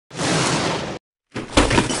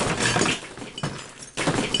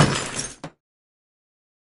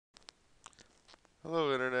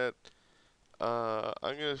Hello Internet. I'm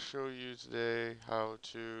going to show you today how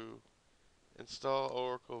to install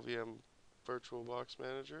Oracle VM VirtualBox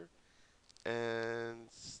Manager and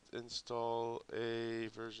install a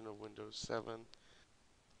version of Windows 7.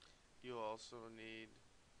 You'll also need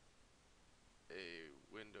a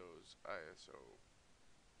Windows ISO.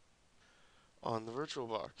 On the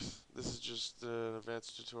VirtualBox, this is just an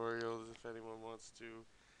advanced tutorial if anyone wants to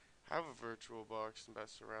have a VirtualBox and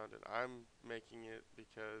mess around it. I'm making it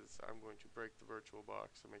because I'm going to break the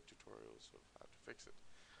VirtualBox and make tutorials of how to fix it.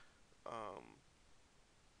 Um,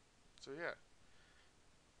 So yeah.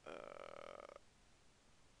 Uh,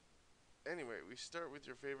 anyway, we start with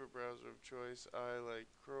your favorite browser of choice. I like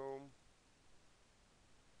Chrome.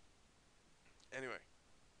 Anyway,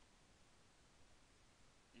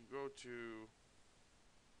 you go to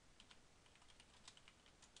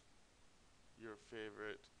your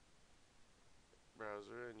favorite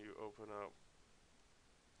browser and you open up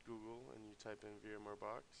Google and you type in VMware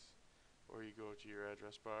Box, or you go to your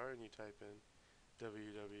address bar and you type in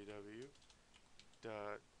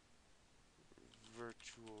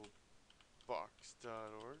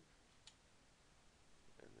www.virtualbox.org,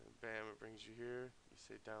 and then bam, it brings you here. You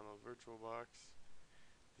say download VirtualBox.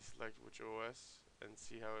 You select which OS and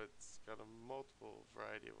see how it's got a multiple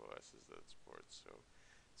variety of OSs that it supports. So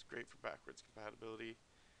it's great for backwards compatibility.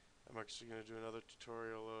 I'm actually going to do another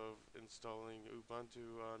tutorial of installing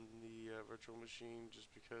Ubuntu on the virtual machine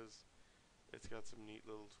just because it's got some neat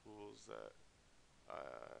little tools that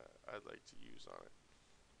I'd like to use on it.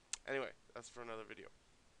 Anyway, that's for another video.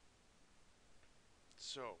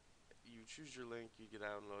 So you choose your link, you can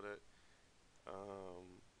download it.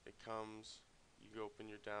 It comes, you open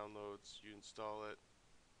your downloads, you install it.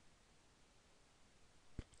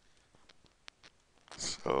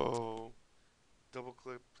 So double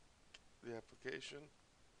click the application,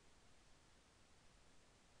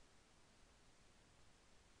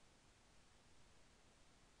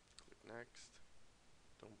 click next.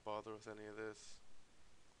 Don't bother with any of this.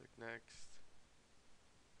 Click next.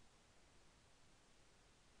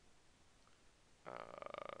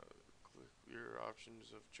 Click your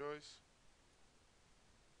options of choice,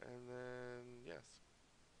 and then yes,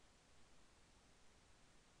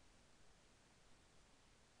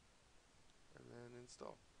 and then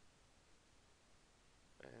install,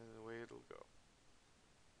 and away it'll go.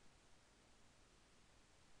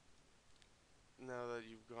 Now that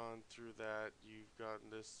you've gone through that, you've gotten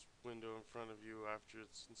this window in front of you after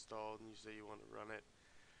it's installed, and you say you want to run it,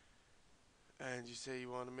 and you say you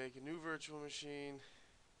want to make a new virtual machine,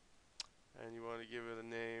 and you want to give it a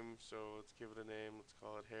name. So let's give it a name. Let's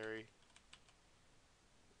call it Harry.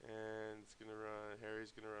 And it's gonna run. Harry's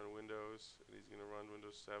gonna run Windows, and he's gonna run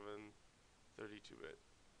Windows 7, 32-bit.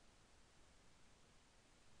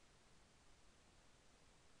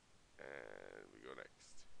 And we go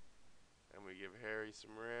next, and we give Harry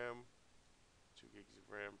some RAM, 2 gigs of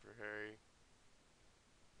RAM for Harry.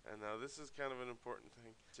 And now this is kind of an important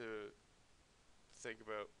thing to think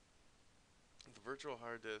about. The virtual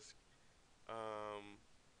hard disk. Um,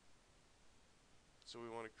 so we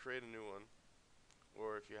want to create a new one,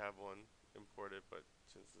 or if you have one, import it. But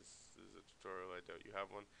since this is a tutorial, I doubt you have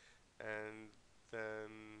one. And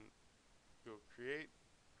then go create.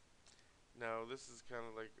 Now this is kind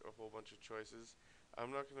of like a whole bunch of choices.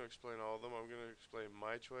 I'm not going to explain all of them. I'm going to explain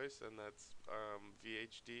my choice, and that's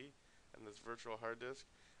VHD, and that's virtual hard disk.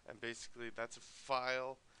 And basically, that's a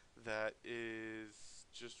file that is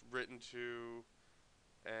just written to,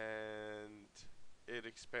 and it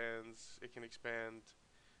expands. It can expand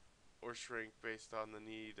or shrink based on the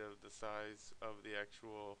need of the size of the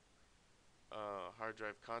actual hard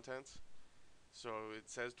drive contents. So it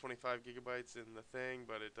says 25 gigabytes in the thing,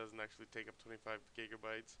 but it doesn't actually take up 25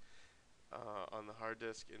 gigabytes on the hard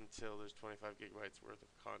disk until there's 25 gigabytes worth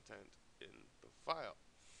of content in the file.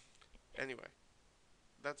 Anyway,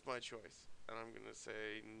 that's my choice, and I'm going to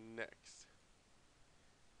say next.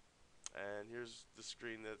 And here's the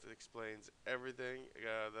screen that explains everything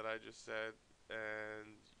that I just said,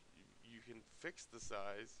 and you can fix the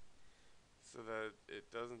size so that it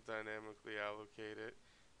doesn't dynamically allocate it,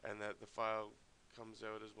 and that the file comes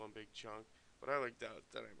out as one big chunk. But I like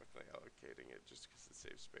dynamically allocating it just because it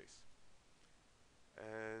saves space.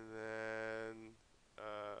 And then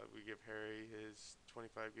we give Harry his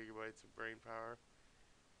 25 gigabytes of brain power.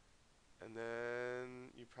 And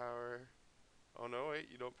then you power. Oh no, wait,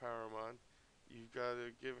 you don't power him on. You've got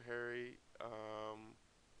to give Harry.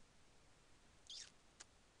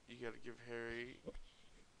 You got to give Harry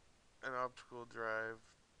an optical drive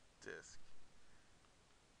disk.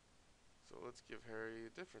 So let's give Harry a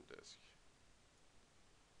different disk.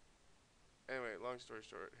 Anyway, long story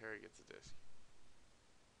short, Harry gets a disc.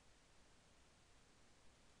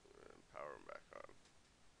 And power him back on.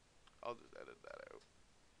 I'll just edit that out.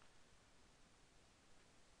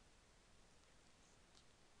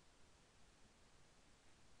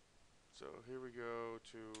 So here we go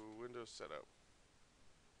to Windows Setup.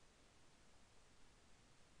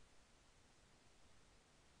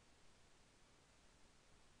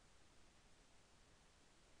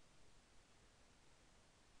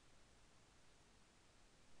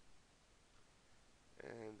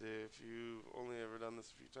 And if you've only ever done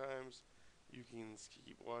this a few times, you can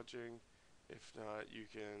keep watching. If not, you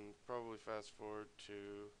can probably fast forward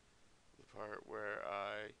to the part where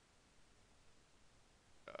I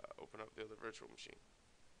open up the other virtual machine.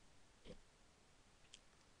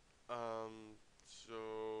 So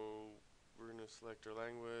we're going to select our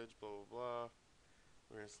language, blah blah blah.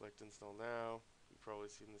 We're going to select install now. You've probably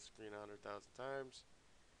seen this screen 100,000 times.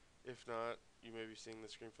 If not, you may be seeing the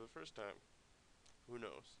screen for the first time. Who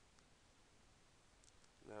knows?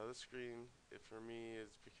 Now this screen, for me,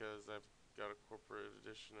 is because I've got a corporate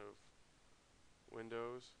edition of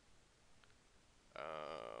Windows.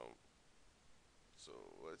 Um, so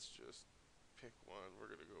let's just pick one.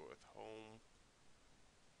 We're gonna go with Home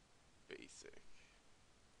Basic.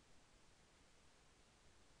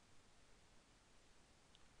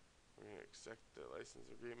 We're gonna accept the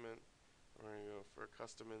license agreement. We're gonna go for a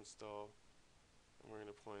custom install, and we're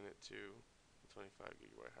gonna point it to the 25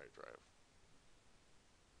 gigabyte hard drive.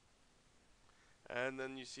 And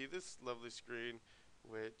then you see this lovely screen,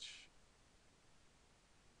 which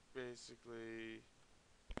basically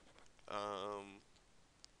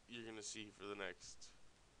you're gonna see for the next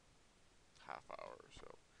half hour or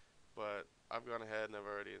so. But I've gone ahead and I've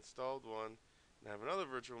already installed one, and I have another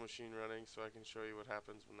virtual machine running, so I can show you what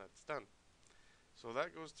happens when that's done. So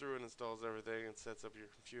that goes through and installs everything and sets up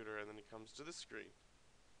your computer, and then it comes to this screen.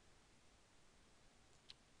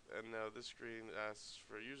 And now this screen asks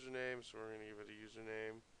for a username, so we're going to give it a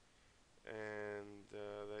username, and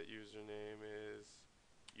that username is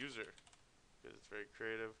user, because it's very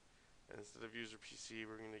creative. And instead of user PC,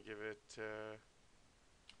 we're going to give it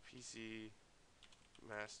PC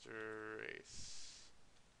Master Race.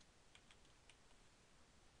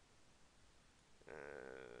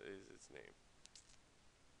 Is its name.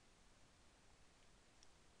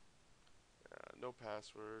 No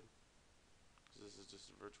password, because this is just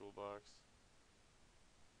a virtual box.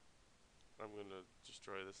 I'm going to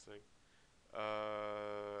destroy this thing.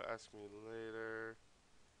 Ask me later.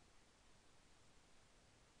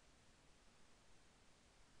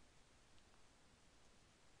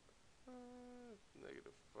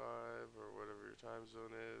 -5 or whatever your time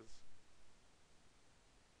zone is.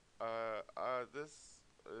 This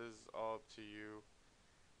is all up to you.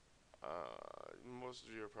 Most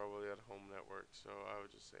of you are probably at home network, so I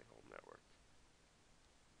would just say home network.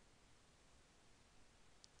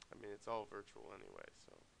 I mean, it's all virtual anyway,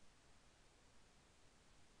 so.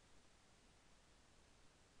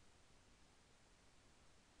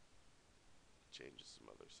 Changes some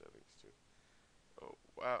other settings too. Oh,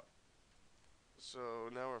 wow. So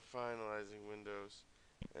now we're finalizing Windows,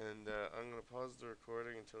 and I'm going to pause the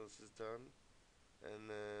recording until this is done, and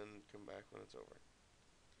then come back when it's over.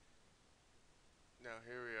 Now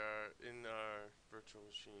here we are in our virtual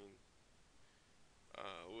machine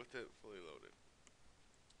with it fully loaded.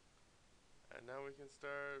 And now we can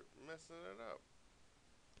start messing it up.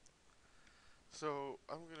 So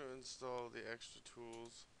I'm going to install the extra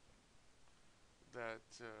tools that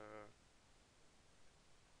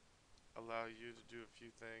allow you to do a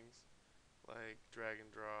few things, like drag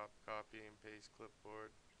and drop, copy and paste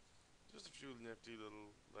clipboard. Just a few nifty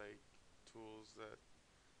little tools that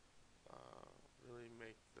really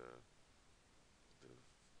make the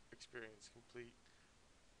experience complete.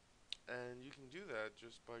 And you can do that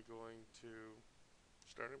just by going to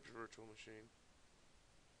start up your virtual machine,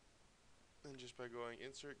 and just by going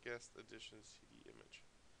insert guest addition CD image.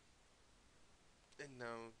 And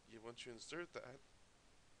now once you insert that,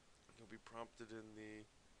 you'll be prompted in the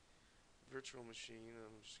virtual machine, and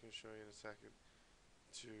I'm just going to show you in a second,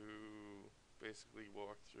 to basically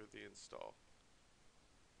walk through the install.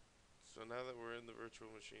 So now that we're in the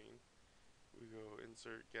virtual machine, we go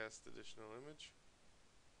insert guest additional image.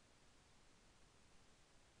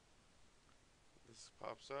 This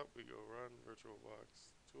pops up, we go run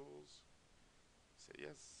VirtualBox tools, say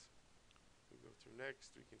yes, we go through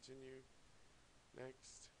next, we continue,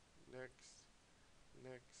 next, next,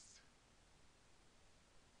 next.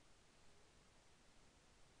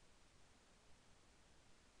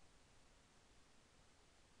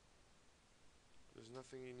 There's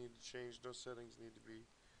nothing you need to change, no settings need to be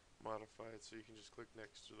modify it so you can just click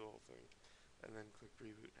next to the whole thing and then click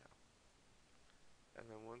reboot now. And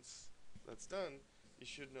then once that's done, you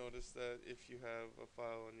should notice that if you have a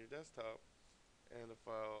file on your desktop and a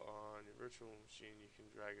file on your virtual machine, you can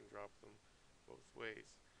drag and drop them both ways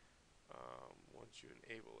once you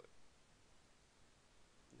enable it.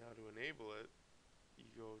 Now to enable it, you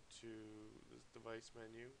go to this device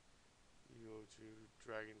menu, you go to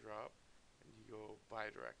drag and drop, and you go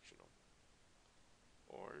bidirectional.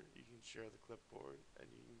 Or you can share the clipboard and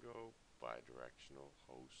you can go bidirectional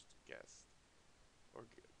host guest or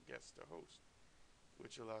guest to host,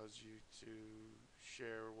 which allows you to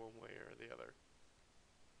share one way or the other.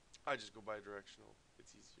 I just go bidirectional,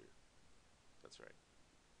 it's easier. That's right,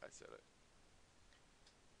 I said it.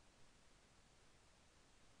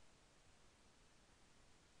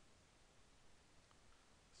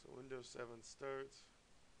 So Windows 7 starts,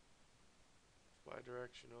 it's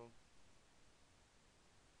bidirectional,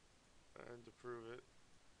 and to prove it,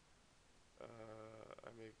 I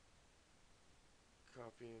make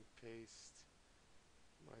copy and paste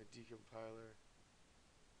my decompiler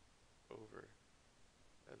over,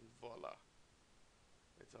 and voila,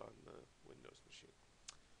 it's on the Windows machine.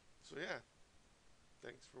 So yeah,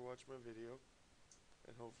 thanks for watching my video,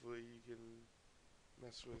 and hopefully you can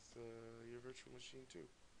mess with your virtual machine too.